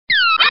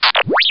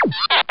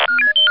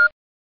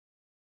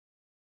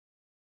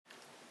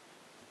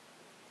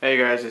Hey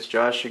guys, it's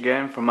Josh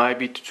again from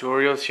IB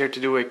Tutorials, here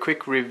to do a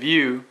quick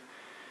review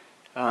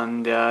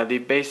on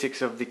the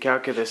basics of the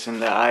calculus in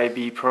the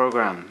IB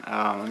program.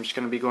 I'm just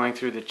going to be going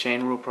through the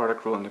chain rule,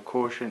 product rule, and the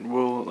quotient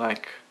rule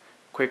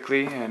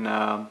quickly,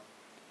 and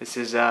this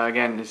is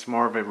again, it's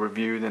more of a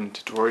review than a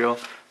tutorial,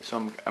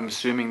 so I'm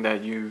assuming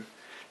that you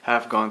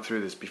have gone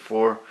through this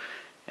before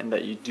and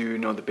that you do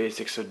know the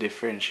basics of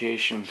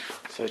differentiation,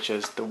 such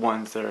as the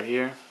ones that are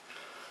here,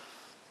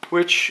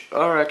 which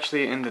are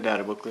actually in the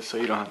data booklet, so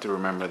you don't have to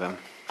remember them.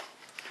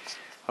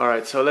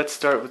 Alright, so let's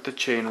start with the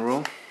chain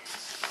rule.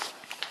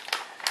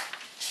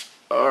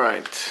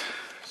 Alright,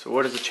 so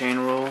what is the chain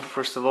rule?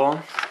 First of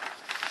all,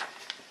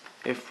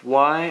 if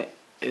y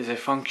is a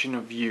function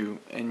of u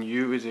and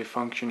u is a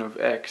function of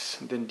x,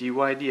 then dy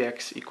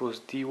dx equals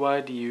dy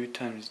du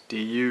times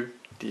du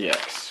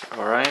dx.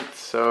 Alright,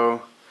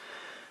 so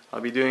I'll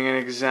be doing an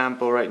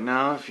example right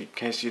now in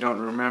case you don't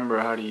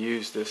remember how to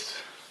use this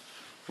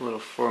little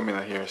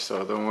formula here,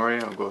 so don't worry,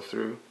 I'll go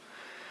through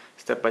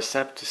step by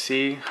step to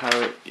see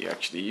how you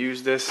actually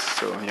use this.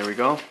 So here we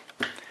go.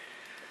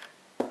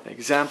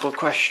 Example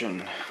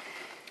question: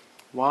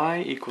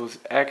 y equals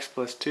x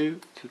plus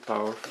 2 to the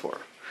power of 4.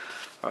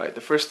 Alright,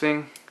 the first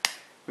thing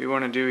we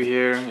want to do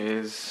here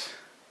is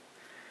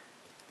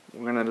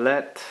we're going to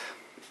let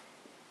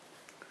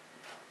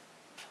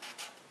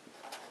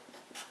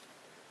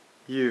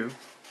u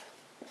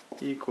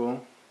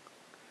equal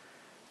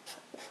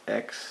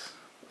x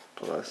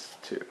plus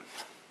 2.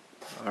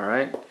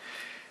 Alright,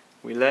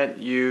 we let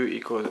u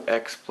equals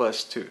x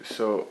plus 2,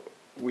 so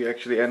we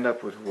actually end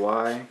up with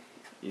y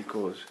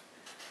equals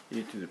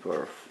u to the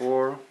power of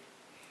 4,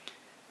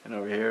 and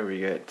over here we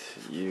get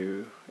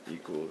u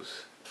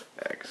equals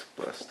x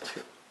plus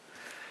 2.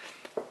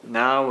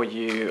 Now all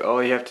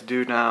you have to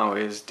do now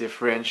is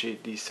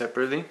differentiate these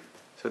separately.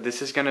 So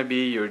this is going to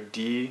be your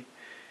dy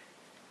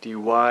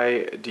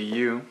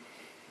du,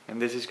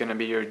 and this is going to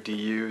be your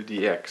du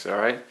dx.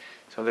 Alright,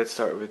 so let's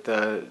start with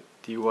the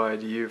dy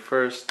du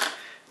first.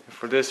 And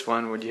for this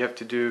one, what you have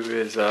to do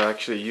is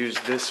actually use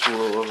this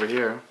rule over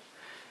here.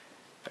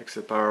 X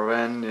to the power of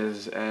n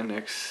is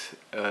nx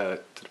to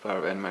the power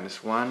of n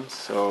minus 1.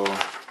 So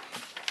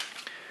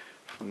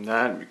from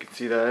that we can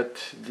see that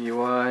dy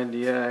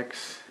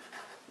dx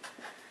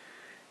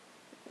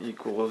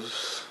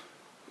equals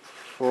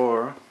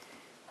 4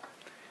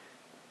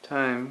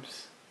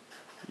 times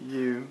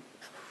u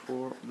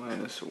 4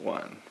 minus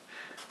 1.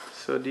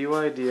 So dy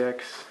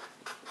dx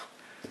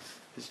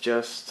is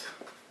just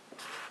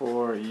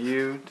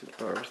 4u to the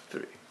power of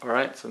 3.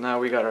 Alright, so now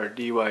we got our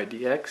dy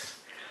dx.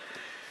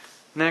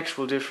 Next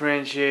we'll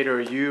differentiate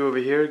our u over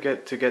here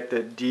to get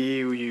the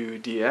du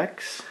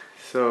dx.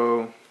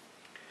 So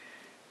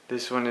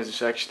this one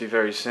is actually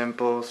very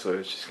simple, so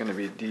it's just going to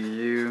be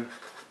du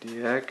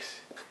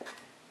dx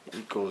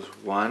equals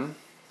 1.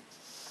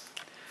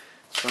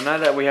 So now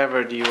that we have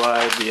our dy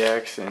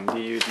dx and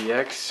du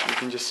dx, we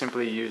can just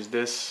simply use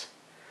this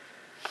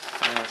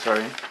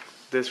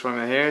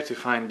formula here to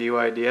find dy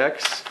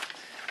dx.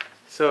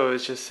 So it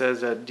just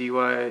says that dy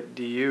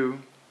du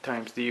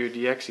times du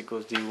dx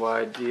equals dy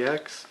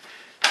dx.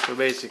 So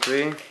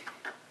basically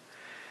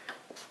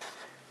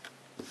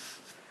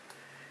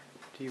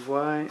dy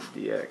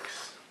dx,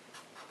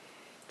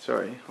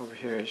 sorry, over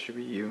here it should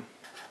be u,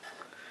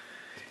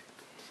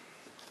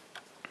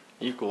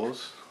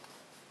 equals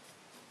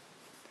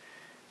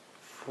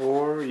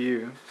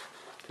 4u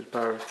to the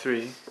power of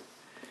 3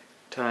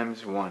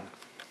 times 1.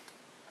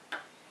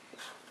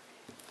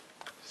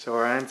 So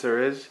our answer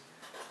is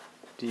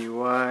dy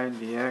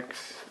dx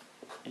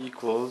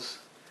equals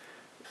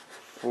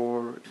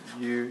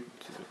 4u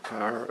to the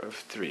power of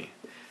 3.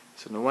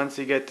 So now once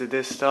you get to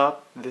this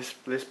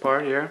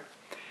part here,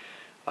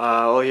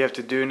 all you have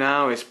to do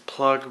now is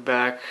plug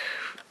back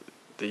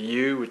the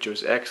u, which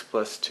was x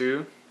plus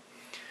 2.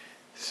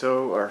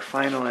 So our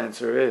final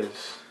answer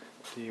is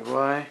dy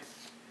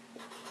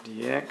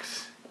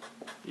dx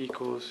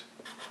equals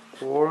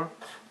 4x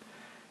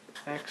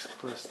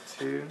plus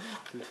 2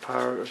 to the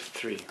power of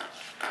 3.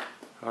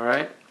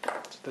 Alright,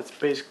 so that's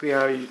basically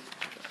how you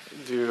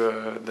do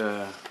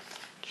the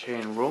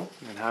chain rule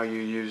and how you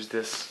use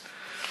this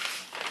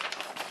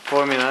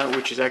formula,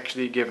 which is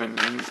actually given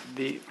in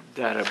the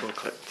data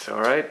booklet.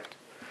 Alright,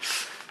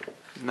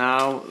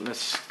 now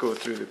let's go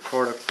through the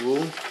product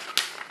rule.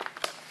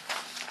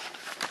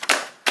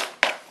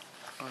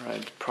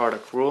 Alright,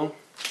 product rule.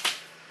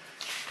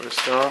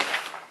 First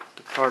off,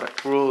 the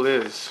product rule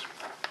is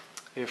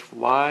if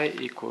y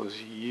equals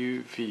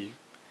uv,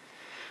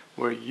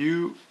 where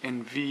u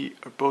and v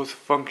are both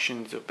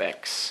functions of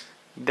x,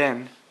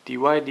 then dy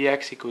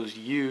dx equals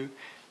u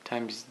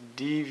times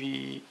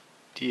dv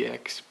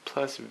dx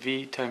plus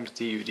v times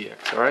du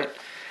dx. Alright?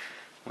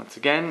 Once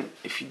again,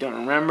 if you don't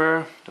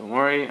remember, don't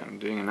worry, I'm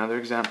doing another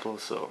example,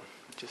 so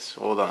just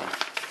hold on.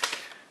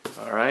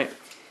 Alright?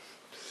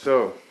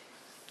 So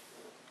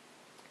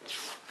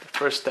the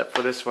first step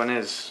for this one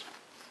is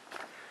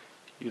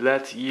you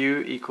let u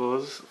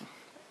equals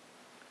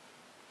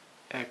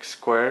x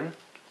squared,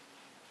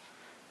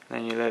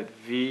 then you let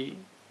v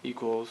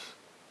equals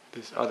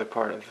this other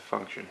part of the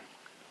function.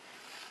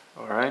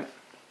 Alright?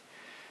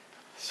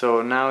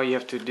 So now you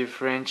have to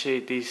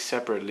differentiate these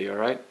separately,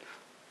 alright?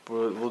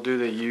 We'll do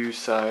the u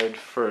side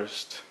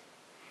first.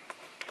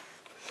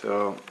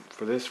 So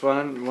for this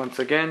one, once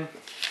again,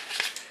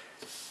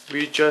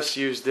 we just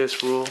use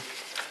this rule.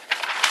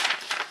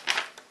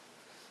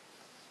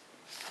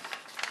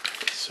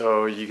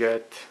 So you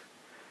get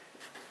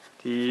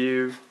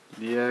du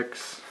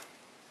dx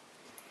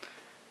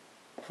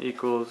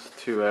equals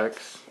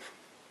 2x,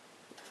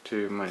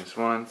 2 minus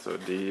 1, so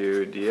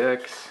du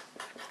dx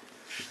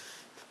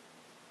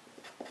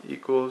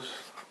equals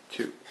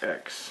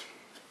 2x.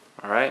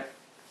 Alright,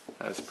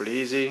 that's pretty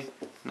easy.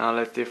 Now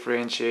let's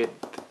differentiate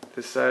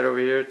this side over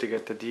here to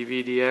get the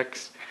dv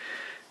dx.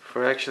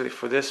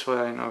 For this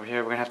one over here,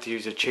 we're going to have to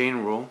use a chain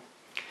rule.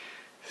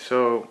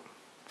 So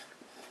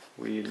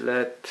we're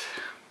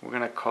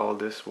going to call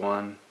this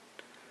one,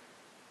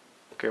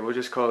 okay, we'll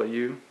just call it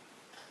u.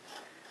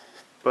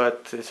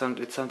 But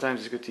sometimes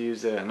it's good to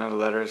use another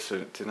letter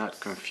so to not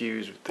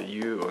confuse with the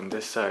u on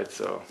this side,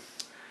 so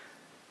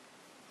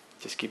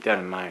just keep that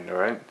in mind,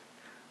 alright?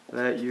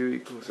 Let u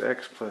equals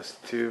x plus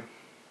 2.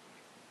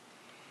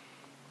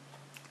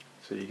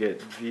 So you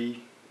get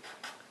v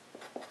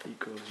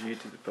equals u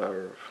to the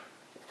power of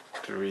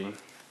 3.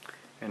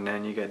 And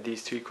then you get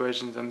these two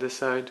equations on this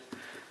side.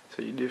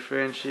 So you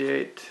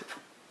differentiate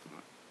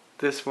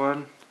this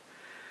one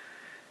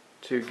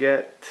to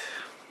get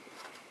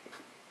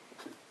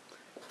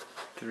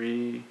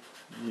 3u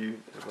to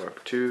the power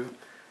of 2.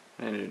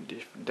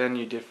 And then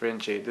you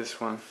differentiate this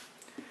one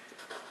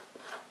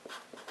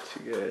to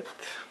get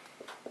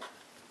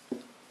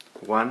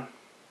 1.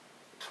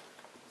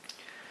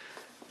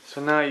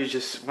 So now you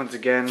just, once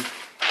again,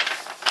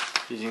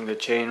 using the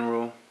chain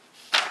rule,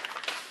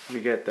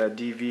 we get that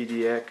dv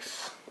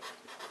dx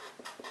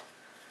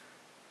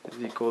is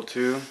equal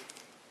to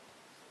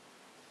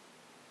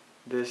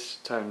this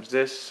times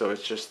this, so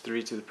it's just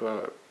 3 to the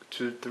power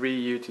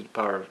 3u to the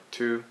power of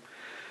 2.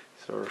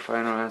 So our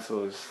final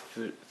answer is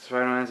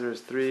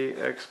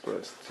 3x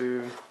plus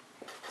 2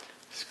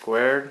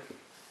 squared.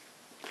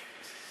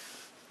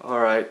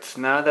 Alright,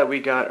 now that we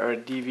got our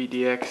dv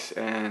dx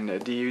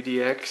and du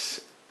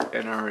dx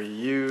and our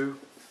u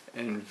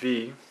and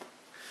v,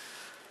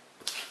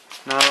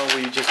 now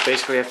we just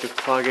basically have to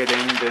plug it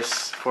in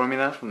this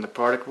formula from the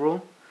product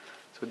rule.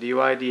 So dy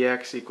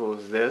dx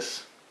equals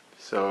this.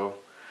 So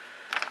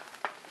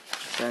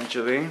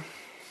essentially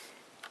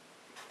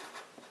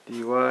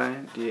dy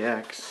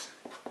dx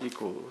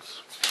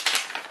equals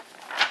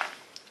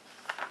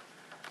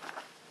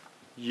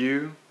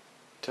u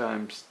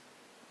times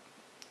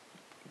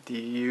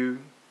du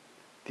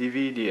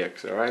dv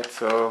dx. Alright,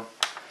 so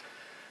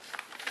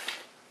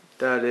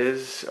that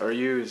is, our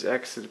u is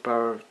x to the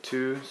power of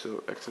 2,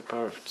 so x to the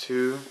power of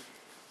 2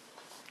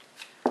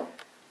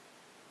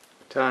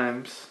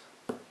 times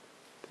the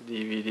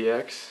dv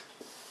dx,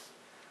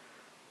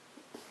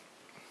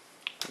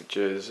 which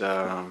is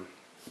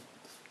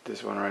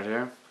this one right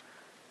here.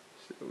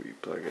 So we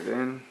plug it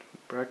in,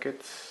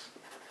 brackets,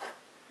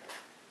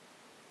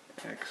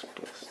 x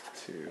plus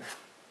 2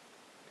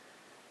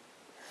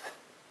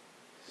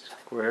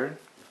 squared.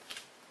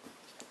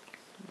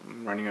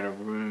 I'm running out of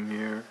room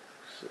here,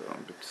 so I'm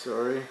a bit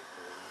sorry.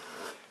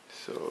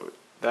 So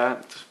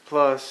that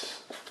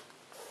plus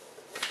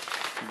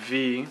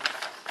v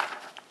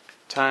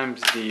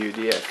times du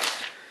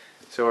dx.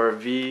 So our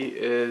v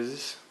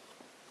is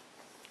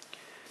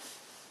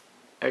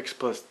x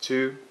plus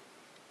 2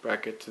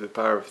 bracket to the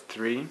power of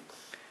 3.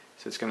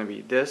 So it's going to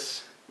be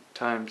this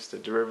times the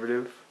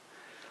derivative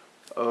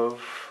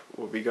of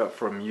what we got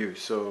from u.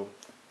 So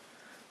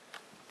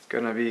it's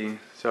going to be,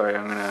 sorry,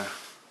 I'm going to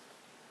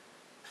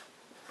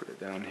put it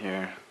down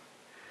here.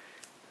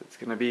 It's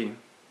going to be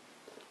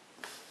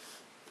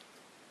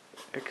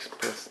x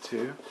plus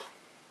 2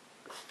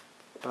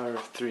 power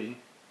of 3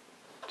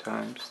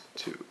 times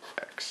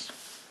 2x,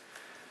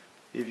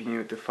 leaving you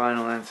with the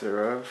final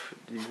answer of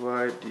dy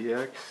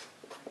dx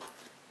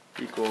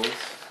equals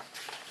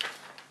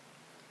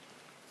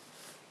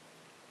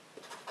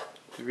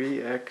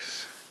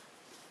 3x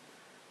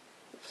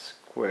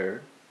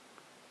squared,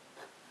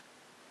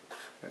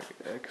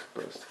 x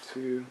plus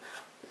 2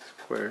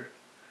 squared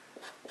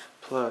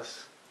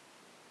plus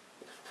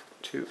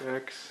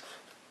 2x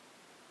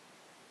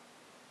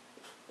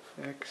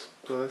x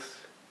plus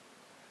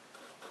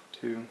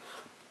 2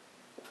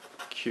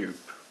 cubed.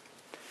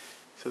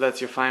 So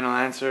that's your final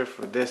answer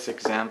for this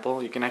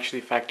example. You can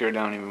actually factor it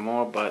down even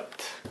more,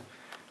 but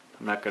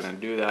I'm not going to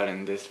do that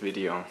in this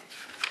video.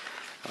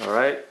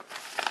 Alright.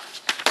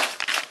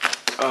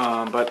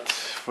 But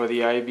for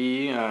the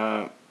IB,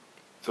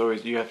 so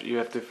you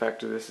have to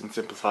factor this and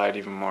simplify it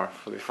even more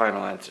for the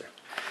final answer.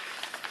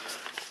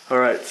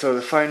 Alright, so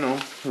the final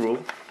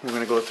rule we're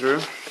going to go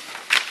through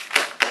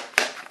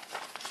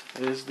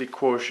is the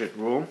quotient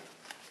rule.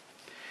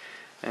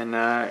 And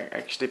I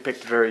actually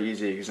picked a very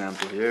easy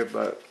example here,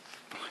 but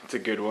it's a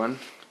good one.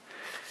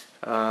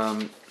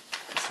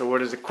 So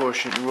what is the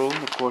quotient rule?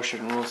 The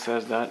quotient rule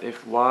says that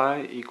if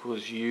y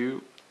equals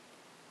u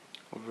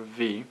over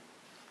v,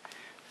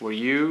 where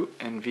u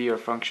and v are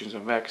functions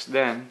of x,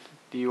 then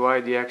dy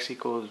dx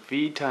equals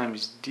v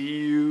times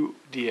du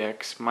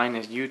dx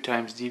minus u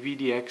times dv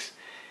dx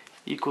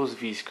equals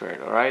v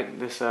squared. Alright,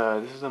 this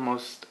is the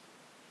most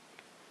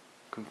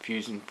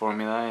confusing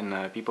formula,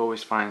 and people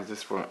always find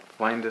this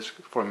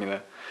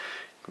formula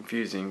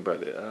confusing,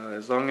 but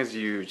as long as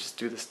you just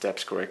do the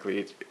steps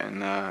correctly,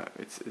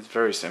 it's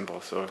very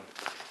simple. So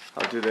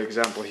I'll do the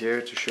example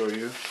here to show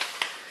you.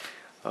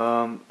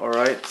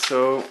 Alright,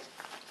 so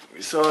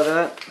we saw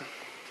that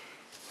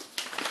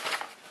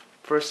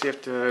first you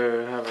have to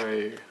have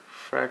a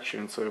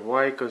fraction, so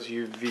y equals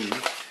uv,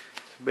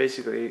 so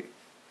basically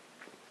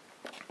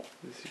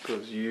this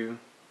equals u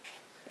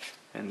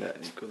and that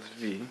equals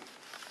v.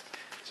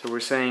 So we're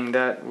saying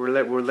that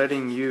we're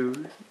letting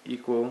u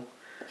equal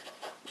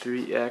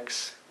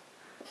 3x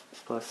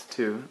plus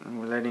 2,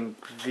 and we're letting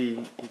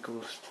v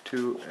equals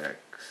 2x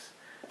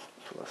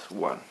plus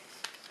 1.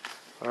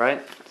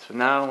 Alright, so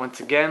now once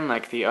again,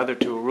 like the other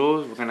two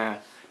rules, we're gonna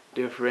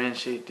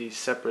differentiate these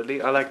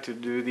separately. I like to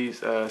do these,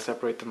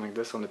 separate them like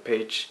this on the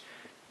page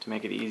to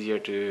make it easier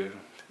to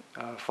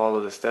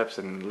follow the steps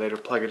and later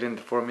plug it in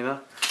the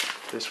formula,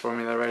 this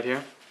formula right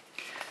here.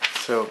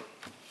 So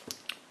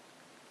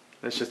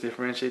let's just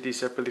differentiate these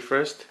separately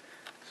first.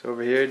 So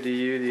over here,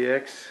 du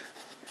dx,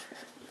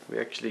 we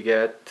actually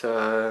get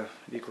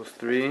equals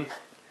 3,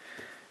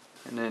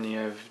 and then you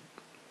have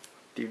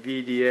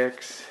dv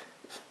dx,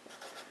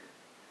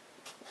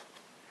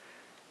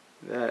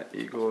 that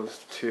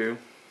equals 2.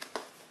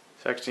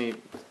 So actually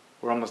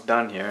we're almost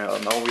done here.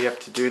 All we have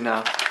to do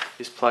now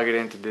is plug it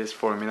into this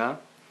formula.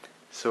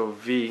 So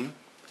v,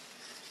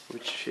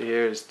 which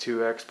here is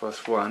 2x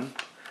plus 1,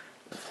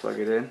 let's plug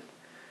it in.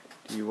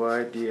 Dy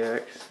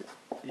dx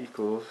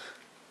equals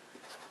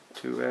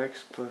 2x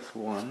plus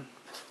 1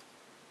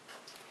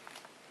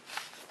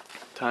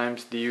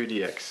 times du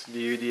dx.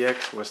 Du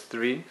dx was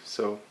 3,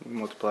 so we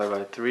multiply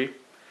by 3,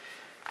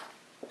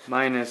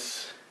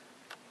 minus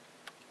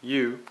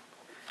u.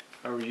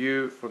 Our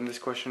u from this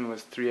question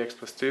was 3x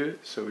plus 2,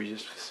 so we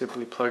just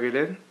simply plug it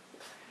in.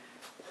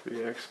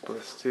 3x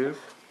plus 2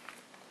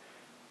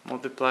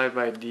 multiplied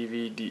by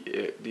dv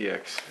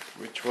dx,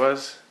 which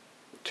was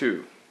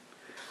 2.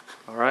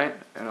 Alright,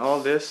 and all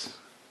this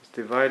is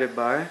divided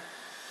by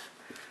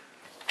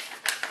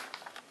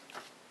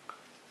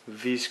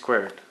v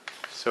squared.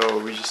 So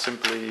we just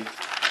simply,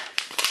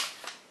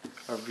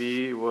 our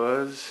v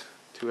was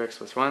 2x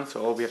plus 1,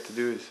 so all we have to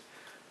do is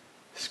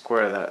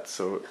square that.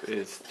 So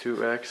it's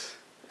 2x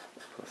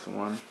plus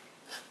 1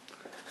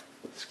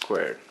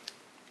 squared.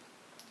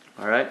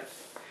 Alright,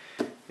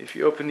 if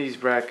you open these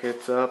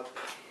brackets up,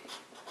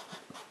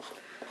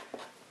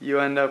 you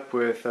end up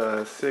with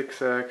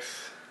 6x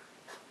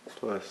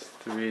plus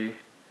 3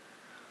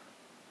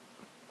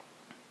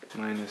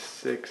 minus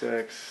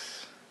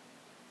 6x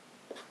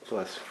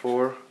plus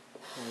 4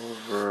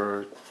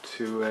 over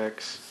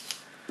 2x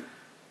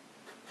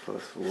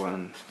plus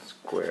 1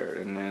 squared,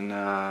 and then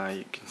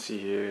you can see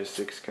here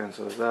 6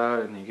 cancels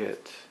out and you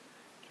get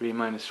 3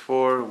 minus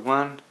 4,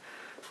 1.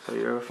 So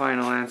your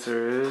final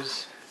answer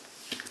is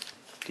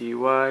dy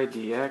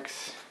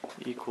dx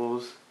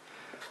equals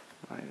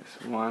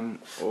minus 1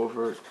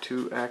 over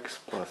 2x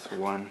plus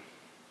 1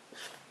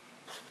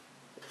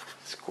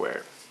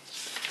 squared.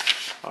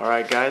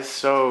 Alright guys,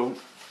 so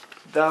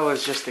that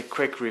was just a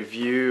quick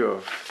review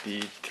of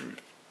the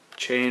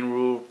chain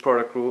rule,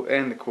 product rule,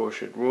 and the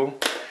quotient rule.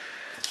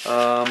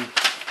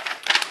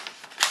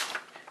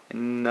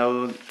 And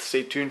now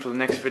stay tuned for the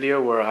next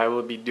video where I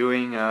will be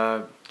doing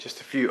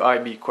just a few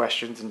IB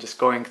questions and just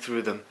going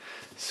through them.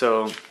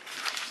 So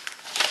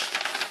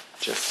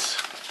just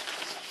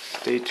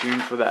stay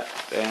tuned for that,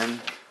 and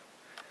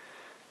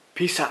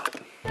peace out.